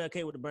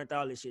 MLK would have burnt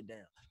all this shit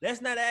down. Let's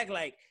not act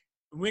like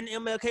when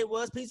MLK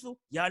was peaceful,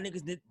 y'all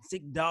niggas did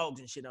sick dogs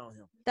and shit on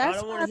him. I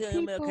don't want to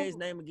hear MLK's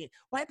name again.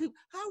 White people,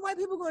 how white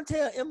people gonna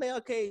tell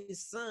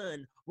MLK's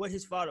son what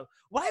his father?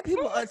 White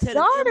people are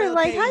telling MLK's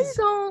like, how you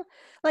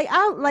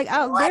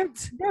gonna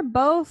they're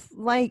both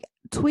like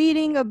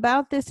tweeting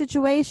about this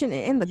situation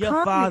in the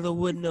comments. Father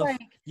wouldn't have.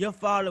 Like, your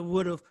father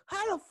would have.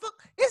 How the fuck?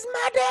 It's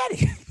my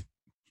daddy.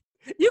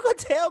 You gonna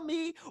tell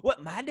me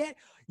what my dad?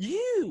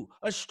 You,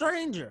 a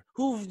stranger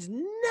who's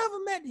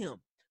never met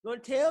him, gonna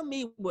tell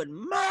me what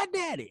my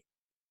daddy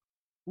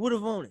would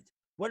have wanted,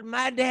 what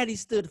my daddy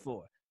stood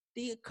for?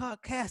 The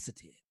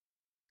caucasity,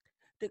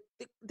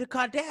 the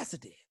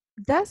caudacity.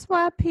 That's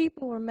why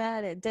people were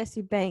mad at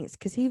Jesse Banks,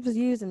 because he was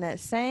using that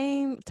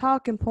same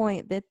talking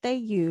point that they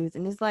use,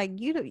 and it's like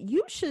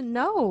you should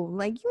know,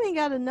 like you ain't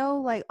got to know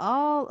like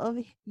all of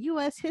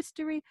U.S.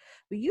 history,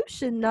 but you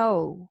should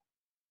know.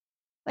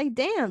 Like,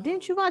 damn,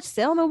 didn't you watch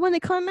Selma when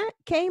it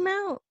came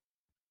out?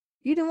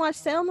 You didn't watch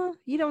Selma?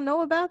 You don't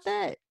know about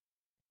that?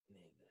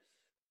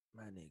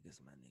 My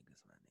niggas.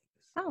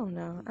 I don't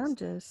know.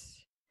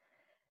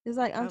 It's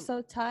like I'm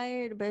so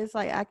tired, but it's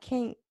like I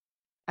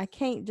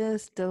can't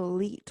just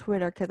delete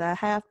Twitter because I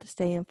have to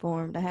stay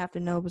informed. I have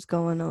to know what's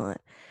going on.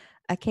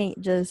 I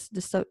can't just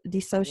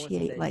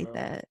dissociate like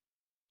that.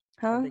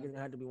 Huh? I think it's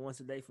gonna have to be once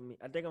a day for me.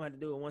 I think I'm gonna have to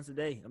do it once a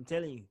day. I'm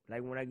telling you.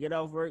 Like when I get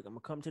off work, I'm gonna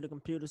come to the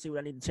computer, see what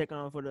I need to check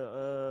on for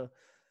the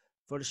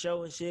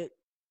show and shit.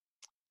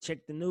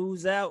 Check the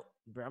news out.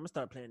 Bro, I'm gonna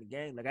start playing the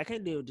game. Like I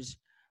can't deal with this,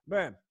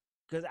 bro.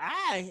 Cause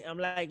I'm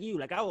like you.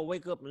 Like I will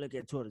wake up and look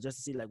at Twitter just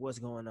to see like what's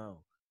going on.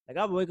 Like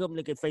I will wake up and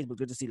look at Facebook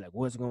just to see like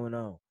what's going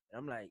on. And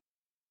I'm like,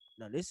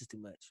 no, this is too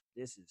much.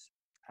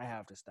 I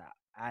have to stop.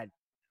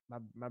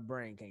 My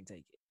brain can't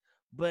take it.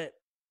 But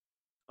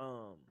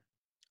all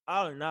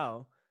in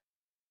all,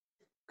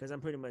 because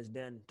I'm pretty much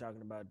done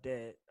talking about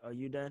that. Are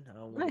you done?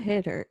 My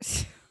head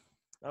hurts.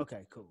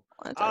 Okay, cool.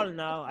 All in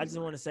all, I just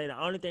want to say the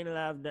only thing that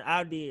I've done,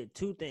 I did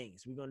 2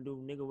 things. We're gonna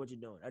do, nigga, what you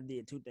doing? I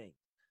did 2 things.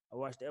 I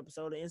watched the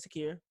episode of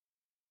Insecure.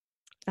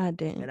 I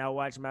didn't. And I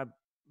watched my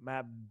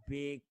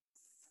big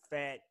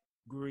fat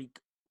Greek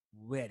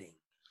wedding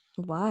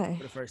Why?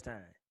 for the first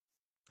time.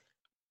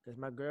 Because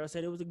my girl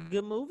said it was a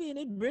good movie, and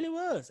it really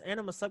was. And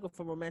I'm a sucker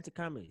for romantic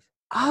comedies.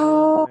 I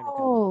love romantic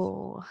comedies.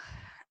 Oh,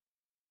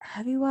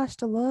 have you watched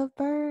The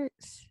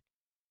Lovebirds?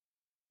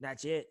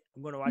 Not yet.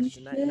 I'm gonna watch You it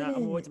tonight. No, I'm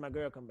gonna wait shouldn't. till my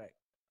girl come back.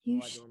 I'm You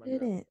gonna watch it with my girl.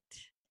 shouldn't.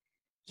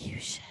 You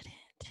shouldn't.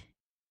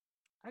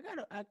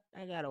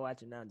 I gotta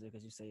watch it now just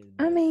because you say it's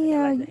I bad. mean, Like I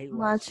yeah, like to you hate can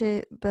watch watch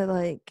shit. it, but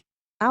like,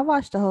 I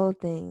watched the whole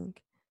thing.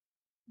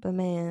 But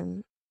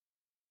man,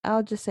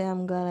 I'll just say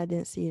I'm glad I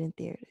didn't see it in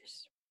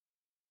theaters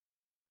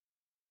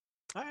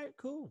All right,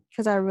 cool.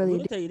 because I Well, really we're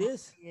gonna did tell you want to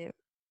this. see it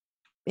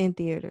in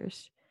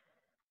theaters.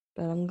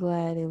 But I'm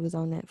glad it was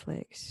on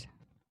Netflix.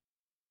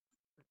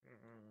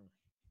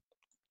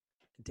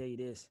 I can tell you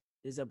this.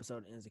 This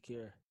episode of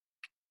Insecure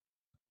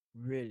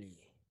really.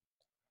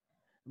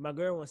 If my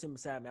girl wants to sit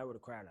beside me, I would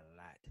have cried a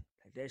lot.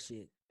 Like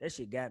that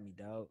shit got me,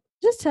 dog.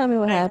 Just tell me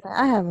what And happened.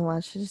 I haven't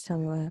watched it. Just tell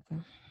me what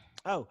happened.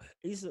 oh,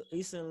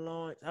 Issa and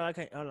Lawrence. Oh, I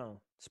can't. Hold on.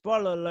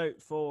 Spoiler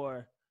alert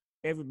for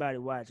everybody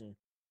watching.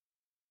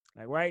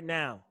 Like right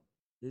now,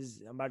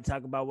 I'm about to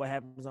talk about what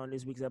happens on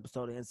this week's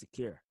episode of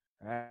Insecure.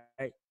 All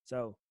right.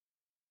 So,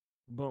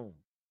 boom.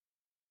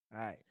 All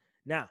right.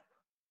 Now,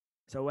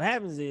 so what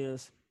happens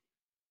is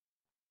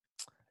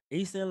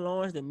Issa and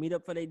Lawrence, they meet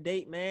up for their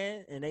date,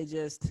 man, and they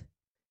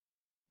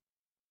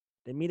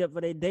meet up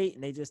for their date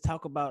and they just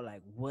talk about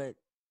like what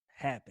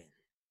happened,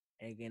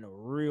 and in a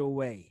real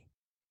way.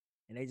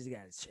 And they just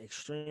got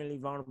extremely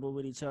vulnerable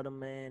with each other,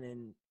 man.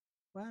 And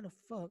why the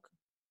fuck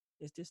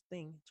is this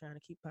thing trying to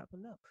keep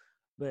popping up?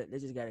 But they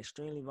just got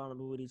extremely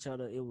vulnerable with each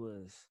other. It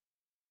was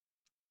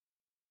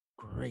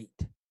great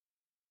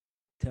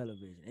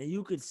television. And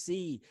you could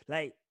see,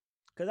 like,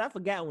 because I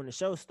forgot when the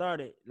show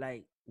started,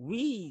 like,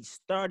 we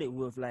started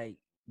with, like,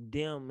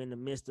 them in the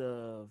midst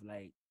of,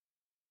 like,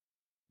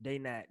 they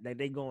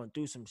going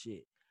through some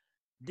shit.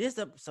 This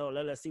episode,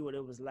 let us see what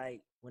it was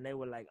like when they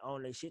were, like,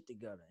 on their shit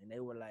together. And they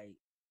were, like,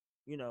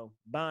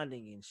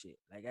 bonding and shit.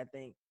 Like, I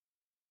think,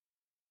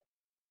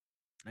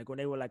 like when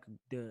they were like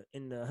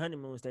in the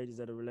honeymoon stages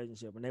of the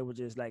relationship, and they were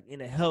just like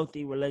in a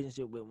healthy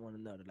relationship with one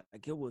another.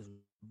 Like it was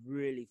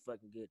really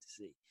fucking good to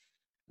see.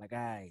 Like,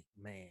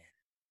 man,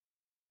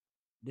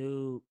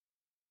 dude,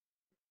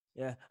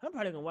 yeah, I'm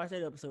probably gonna watch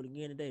that episode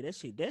again today. That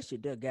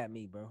shit that got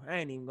me, bro. I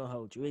ain't even gonna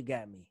hold you. It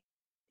got me.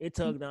 It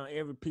tugged on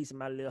every piece of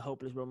my little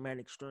hopeless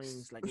romantic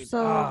strings. Like it.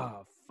 So,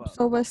 Oh fuck.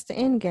 so what's the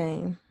end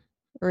game,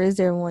 or is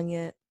there one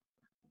yet?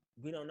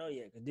 We don't know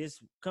yet because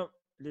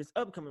this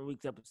upcoming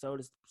week's episode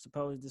is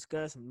supposed to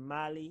discuss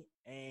Molly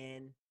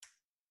and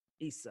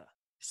Issa.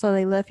 So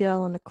they left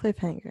y'all on the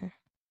cliffhanger.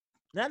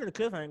 Not in the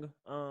cliffhanger.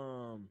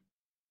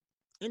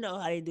 You know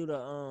how they do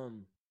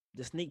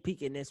the sneak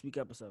peek in this week's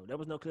episode. There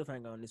was no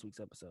cliffhanger on this week's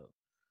episode.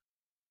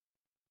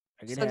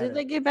 Like So did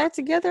they get back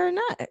together or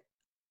not?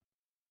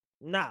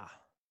 nah.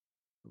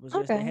 It was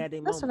just they Okay, had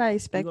their that's what moment. I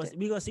expected.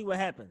 We gonna see what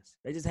happens.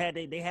 They just had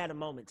they had a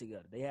moment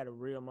together. They had a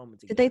real moment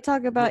Did together. they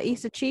talk about Good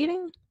Issa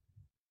cheating?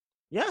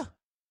 Yeah,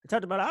 they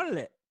talked about all of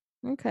that.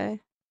 Okay,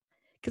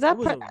 because It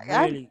was a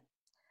really.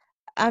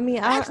 I mean,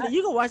 Actually,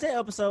 you can watch that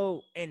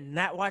episode and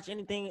not watch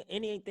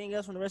anything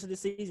else from the rest of the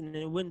season, and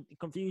it wouldn't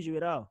confuse you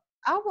at all.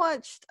 I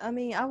watched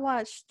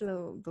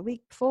the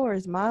week before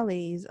is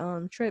Molly's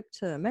trip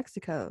to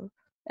Mexico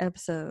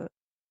episode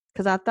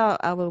because I thought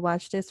I would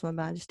watch this one,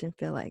 but I just didn't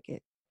feel like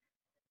it.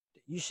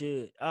 You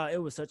should.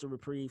 It was such a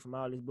reprieve from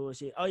all this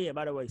bullshit. Oh yeah,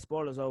 by the way,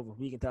 spoilers over.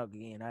 We can talk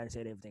again. I didn't say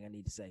everything I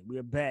need to say.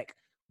 We're back.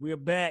 We're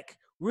back.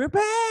 We're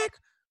back.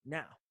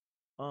 Now,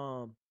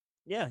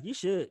 yeah, you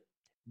should.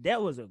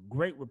 That was a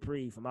great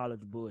reprieve from all of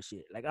the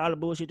bullshit. Like all the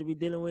bullshit that we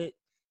dealing with,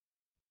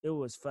 it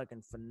was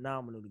fucking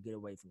phenomenal to get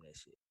away from that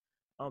shit.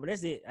 But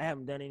that's it. I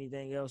haven't done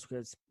anything else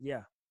because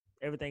yeah,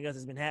 everything else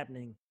has been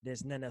happening.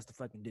 There's nothing else to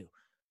fucking do.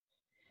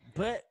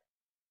 But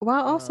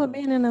while also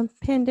being in a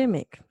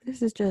pandemic,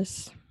 this is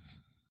just.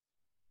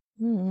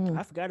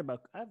 I forgot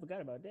about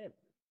that.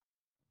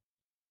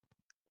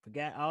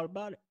 Forgot all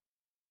about it.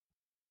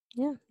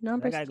 Yeah,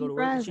 numbers I gotta keep go to work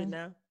rising. and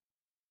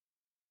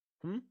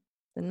shit now.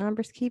 The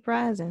numbers keep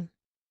rising.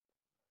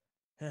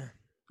 Huh.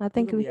 I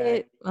think we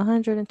hit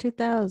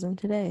 102,000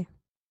 today.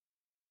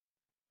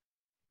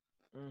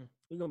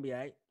 We're gonna be all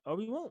right, or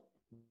we won't.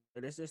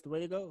 But that's just the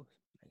way it goes,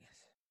 I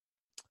guess.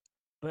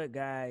 But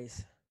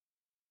guys,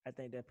 I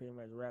think that pretty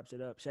much wraps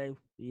it up. Shay,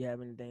 do you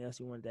have anything else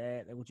you wanted to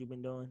add? Like what you've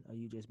been doing, or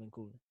you just been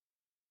cooling?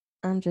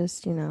 I'm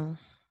just,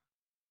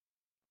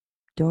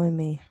 doing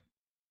me.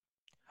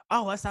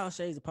 Oh, I saw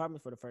Shay's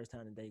apartment for the first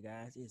time today,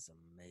 guys. It's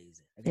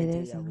amazing. I It can't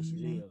tell is y'all where she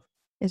amazing. lives.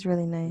 It's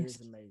really It nice.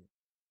 is amazing.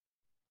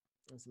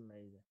 It's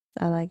amazing.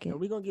 I like it. And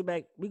we're gonna get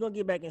back. We're gonna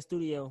get back in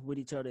studio with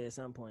each other at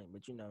some point.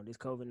 But this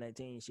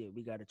COVID-19 shit,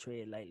 we gotta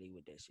tread lightly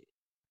with that shit.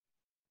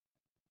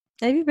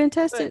 Have you been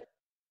tested?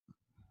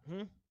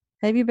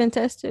 Have you been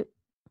tested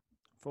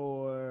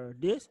for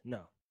this?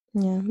 No.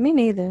 Yeah, me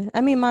neither.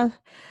 I mean,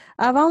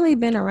 I've only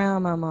been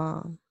around my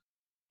mom,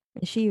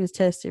 and she was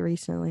tested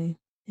recently,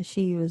 and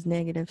she was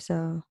negative.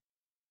 So,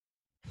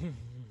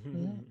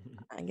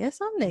 I guess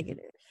I'm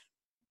negative.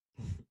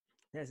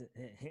 That's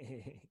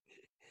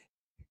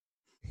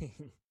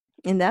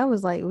And that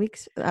was like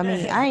weeks. I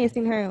mean, I ain't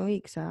seen her in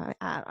weeks, so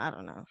I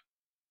don't know.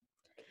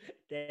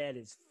 That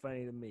is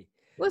funny to me.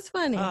 What's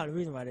funny? Oh, the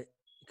reason why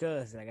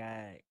because like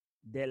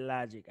that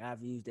logic,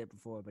 I've used that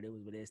before, but it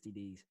was with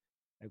STDs.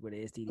 Like with the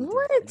STD test.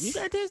 What? Like, you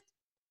got tested?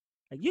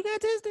 Like you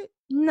got tested?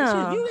 Like, shit,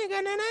 if No, you ain't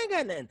got nothing, I ain't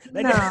got nothing.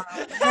 Like, no,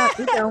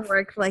 it don't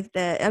work like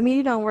that. I mean,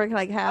 you don't work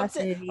like how I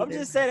said I'm either.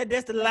 just saying that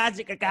that's the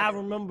logic. Like I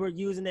remember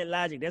using that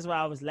logic. That's why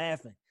I was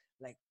laughing.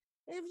 Like,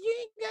 if you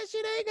ain't got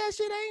shit, I ain't got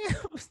shit. I ain't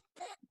got.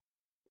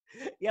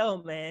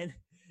 Yo, man.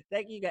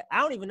 Thank you guys. I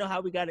don't even know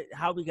how we got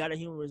a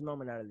humorous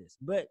moment out of this.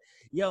 But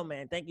yo,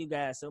 man, thank you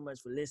guys so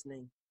much for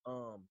listening.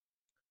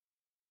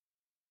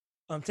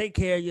 Take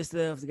care of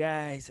yourselves,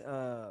 guys.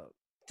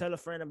 Tell a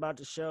friend about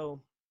the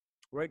show.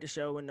 Rate the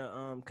show in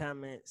the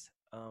comments.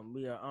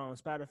 We are on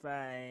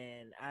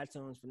Spotify and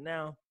iTunes for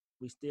now.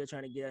 We still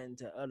trying to get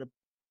into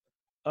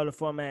other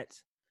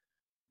formats.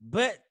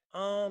 But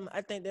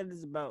I think that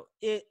is about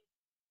it.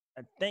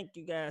 I thank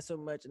you guys so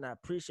much, and I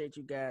appreciate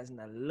you guys, and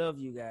I love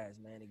you guys,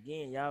 man.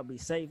 Again, y'all be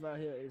safe out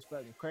here. It's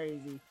fucking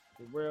crazy.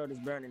 The world is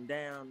burning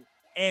down,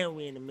 and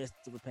we're in the midst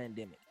of a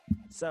pandemic.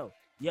 So,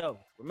 yo,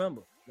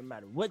 remember, no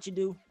matter what you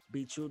do,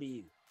 be true to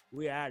you.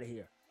 We're out of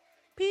here.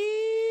 Peace.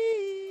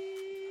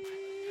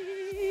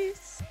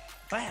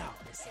 Wow.